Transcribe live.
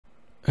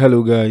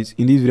Hello guys,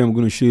 in this video I'm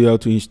going to show you how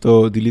to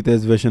install the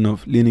latest version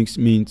of Linux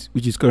Mint,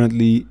 which is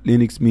currently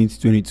Linux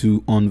Mint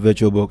 22 on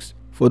VirtualBox.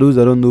 For those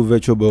that don't know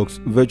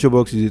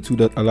VirtualBox is a tool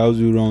that allows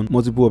you to run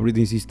multiple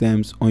operating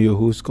systems on your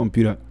host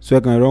computer. So I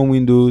can run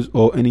Windows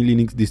or any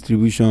Linux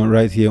distribution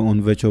right here on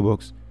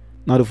VirtualBox.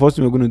 Now the first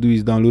thing we're going to do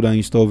is download and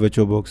install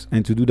VirtualBox,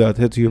 and to do that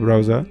head to your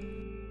browser.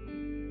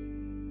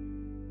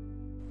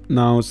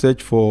 Now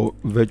search for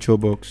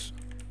VirtualBox.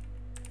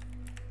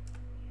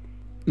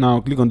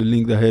 Now click on the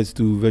link that heads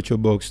to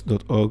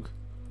virtualbox.org.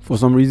 For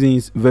some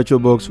reasons,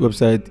 VirtualBox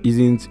website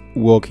isn't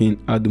working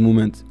at the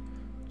moment,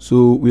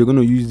 so we're going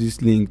to use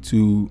this link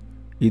to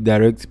a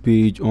direct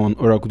page on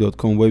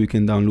oracle.com where we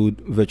can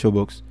download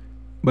VirtualBox.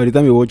 By the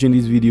time you're watching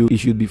this video, it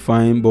should be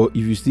fine, but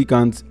if you still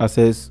can't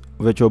access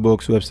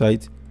VirtualBox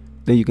website,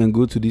 then you can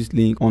go to this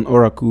link on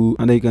Oracle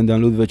and then you can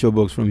download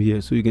VirtualBox from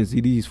here. So you can see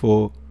this is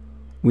for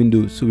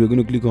Windows, so we're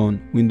going to click on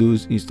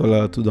Windows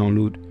installer to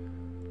download.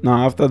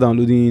 Now after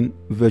downloading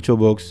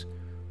VirtualBox,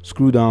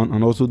 scroll down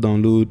and also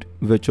download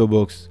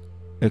VirtualBox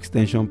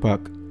extension pack.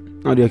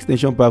 Now the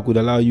extension pack would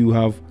allow you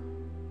have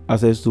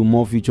access to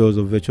more features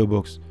of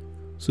VirtualBox.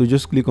 So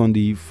just click on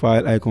the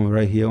file icon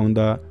right here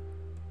under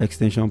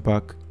extension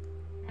pack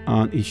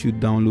and it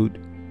should download.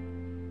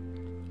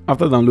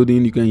 After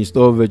downloading, you can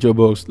install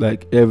VirtualBox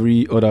like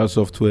every other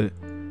software.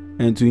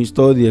 And to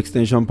install the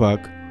extension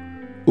pack,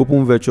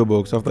 open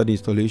VirtualBox after the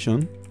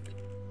installation.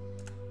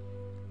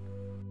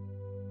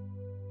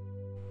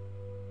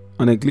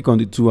 And then click on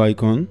the tool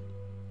icon,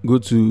 go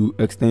to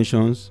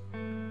extensions,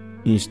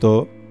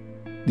 install.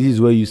 This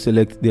is where you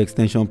select the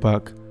extension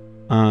pack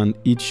and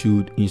it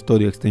should install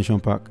the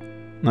extension pack.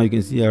 Now you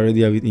can see I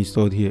already have it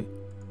installed here.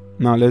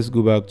 Now let's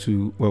go back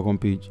to welcome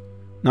page.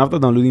 Now after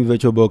downloading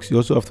VirtualBox, you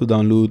also have to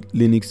download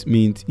Linux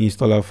Mint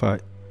installer file.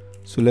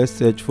 So let's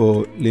search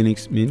for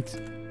Linux Mint.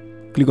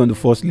 Click on the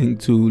first link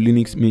to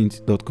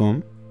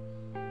linuxmint.com.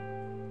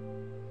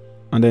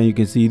 And then you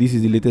can see this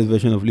is the latest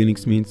version of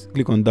Linux Mint.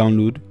 Click on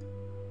download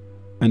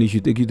and it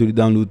should take you to the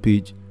download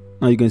page.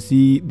 Now you can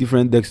see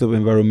different desktop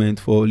environment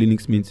for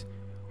Linux Mint.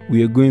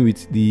 We are going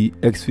with the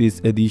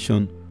Xphase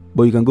edition,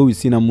 but you can go with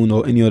Cinnamon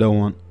or any other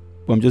one.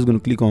 But I'm just going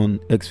to click on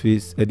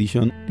Xphase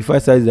edition. The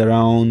file size is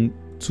around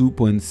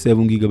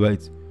 2.7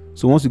 gigabytes.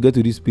 So once you get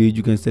to this page,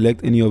 you can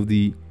select any of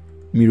the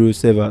mirror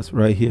servers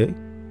right here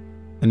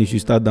and it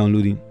should start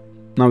downloading.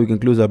 Now we can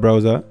close our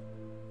browser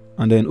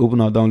and then open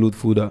our download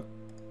folder.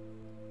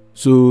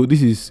 So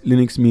this is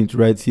Linux Mint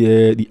right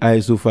here, the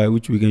ISO file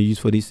which we can use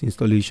for this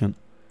installation.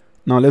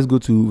 Now let's go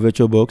to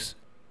VirtualBox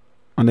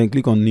and then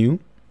click on new.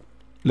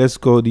 Let's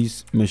call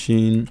this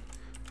machine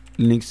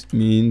Linux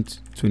Mint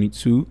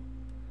 22.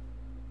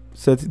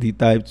 Set the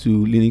type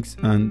to Linux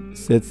and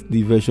set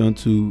the version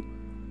to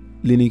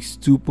Linux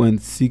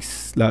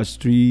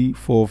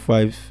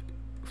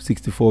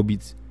 2.6/345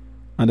 bits,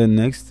 and then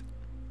next.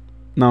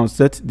 Now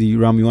set the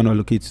RAM you want to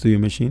allocate to your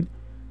machine.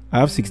 I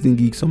have 16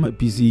 gigs on my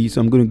PC,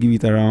 so I'm going to give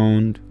it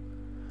around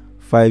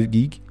 5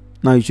 gig.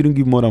 Now you shouldn't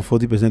give more than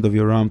 40% of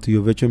your RAM to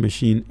your virtual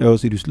machine,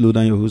 else it will slow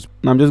down your host.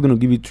 Now I'm just going to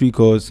give it 3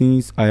 cores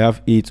since I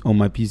have 8 on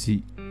my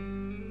PC.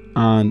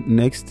 And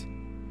next,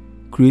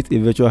 create a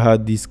virtual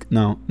hard disk.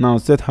 Now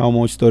set how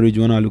much storage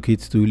you want to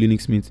allocate to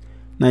Linux Mint.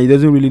 Now it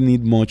doesn't really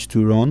need much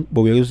to run,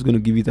 but we're just going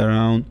to give it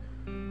around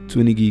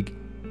 20 gig.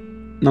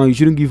 Now you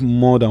shouldn't give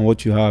more than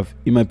what you have.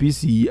 In my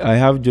PC, I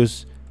have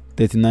just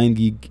 39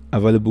 gig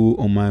available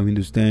on my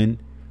Windows 10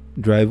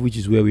 drive, which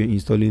is where we are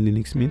installing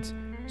Linux Mint.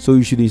 So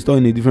you should install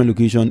in a different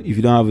location if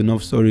you don't have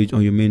enough storage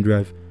on your main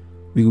drive.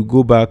 We could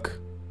go back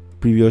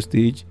previous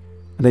stage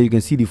and then you can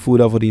see the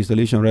folder for the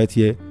installation right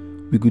here.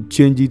 We could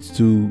change it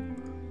to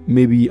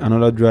maybe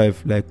another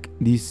drive like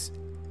this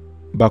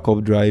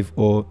backup drive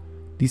or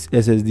this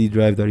SSD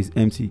drive that is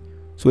empty.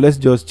 So let's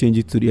just change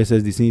it to the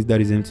SSD since that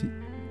is empty.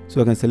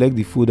 So I can select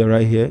the folder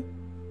right here,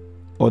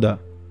 order,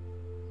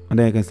 and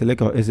then I can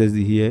select our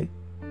SSD here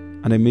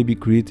and then maybe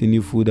create a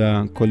new folder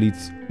and call it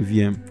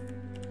VM,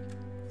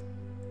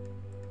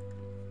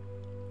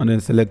 and then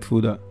select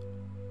folder,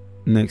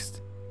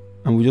 next,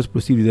 and we'll just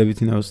proceed with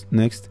everything else.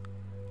 Next,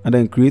 and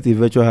then create a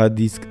virtual hard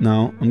disk.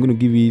 Now I'm going to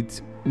give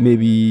it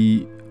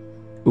maybe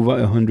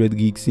over 100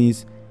 gig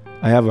since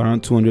I have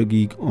around 200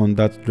 gig on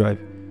that drive,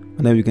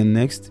 and then we can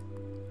next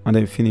and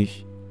then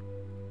finish.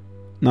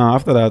 Now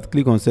after that,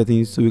 click on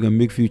settings so we can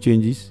make few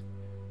changes.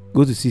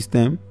 Go to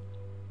system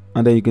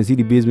and then you can see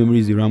the base memory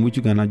is the RAM, which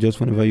you can adjust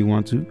whenever you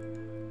want to.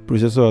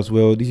 Processor as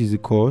well, this is the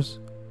cores.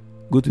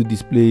 Go to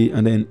display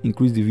and then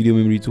increase the video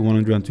memory to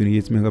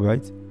 128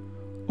 megabytes.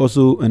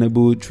 Also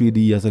enable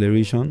 3D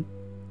acceleration.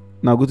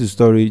 Now go to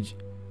storage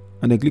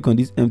and then click on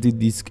this empty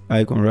disk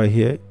icon right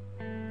here.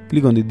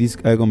 Click on the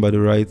disk icon by the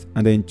right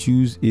and then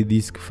choose a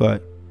disk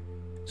file.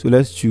 So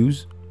let's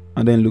choose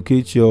and then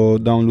locate your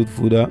download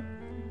folder.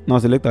 Now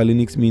select our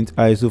Linux Mint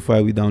ISO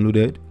file we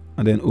downloaded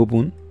and then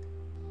open.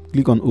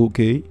 Click on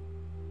OK.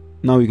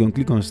 Now we can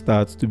click on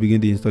start to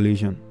begin the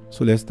installation.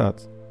 So let's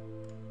start.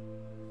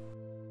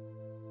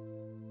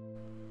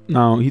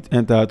 Now hit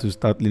enter to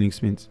start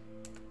Linux Mint.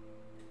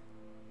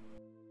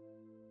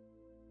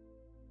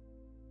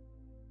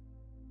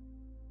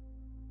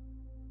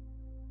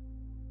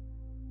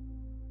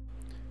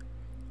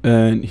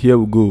 And here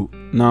we go.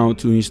 Now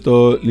to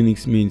install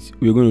Linux Mint,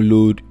 we're going to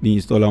load the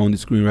installer on the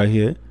screen right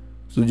here.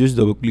 So just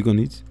double click on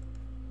it,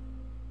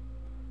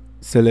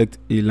 select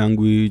a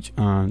language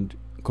and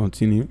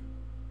continue.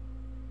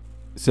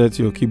 Set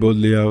your keyboard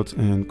layout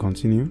and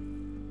continue.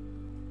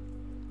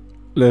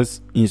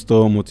 Let's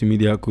install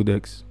multimedia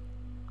codecs.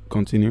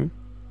 Continue.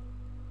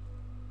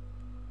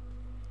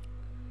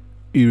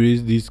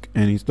 Erase disk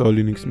and install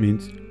Linux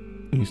Mint.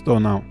 Install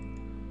now.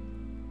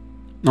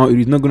 Now it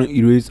is not going to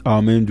erase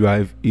our main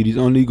drive, it is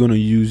only going to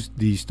use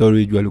the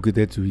storage we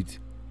allocated to it.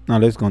 Now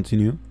let's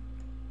continue.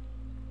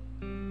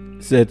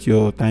 Set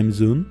your time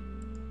zone.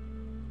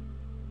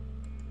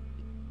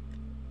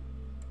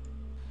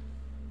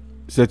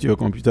 Set your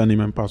computer name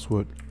and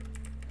password.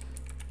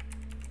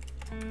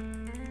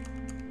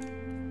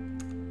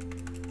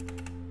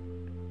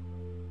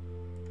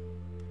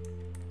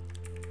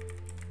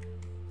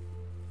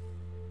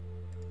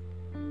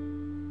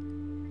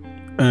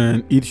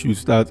 And it should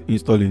start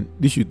installing.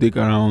 This should take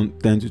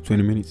around 10 to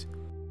 20 minutes.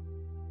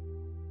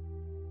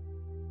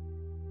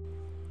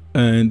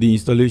 And the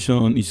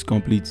installation is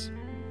complete.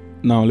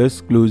 Now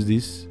let's close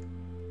this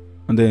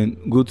and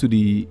then go to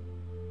the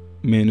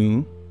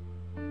menu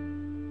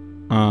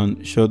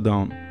and shut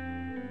down.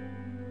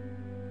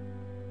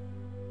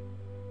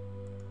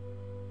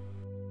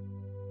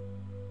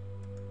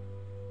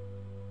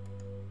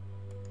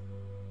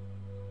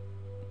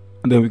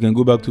 And then we can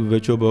go back to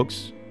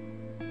VirtualBox,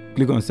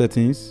 click on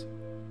settings.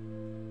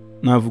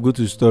 Now if we go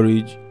to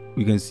storage,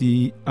 we can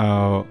see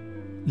our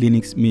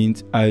Linux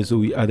Mint ISO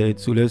we added.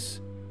 So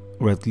let's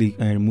right click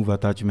and remove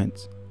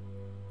attachments.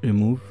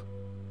 Remove.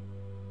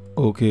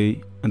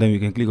 Okay, and then we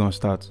can click on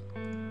start.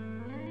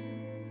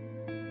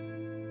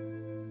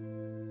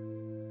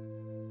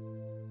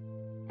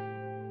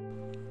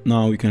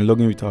 Now we can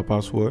log in with our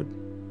password.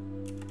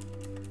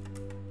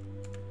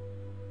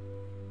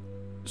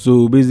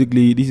 So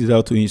basically this is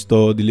how to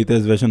install the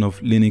latest version of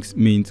Linux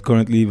Mint,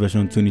 currently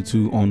version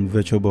 22 on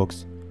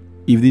VirtualBox.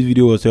 If this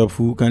video was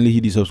helpful, kindly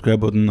hit the subscribe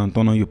button and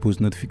turn on your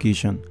post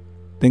notification.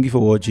 Thank you for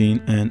watching,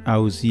 and I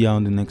will see you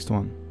on the next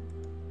one.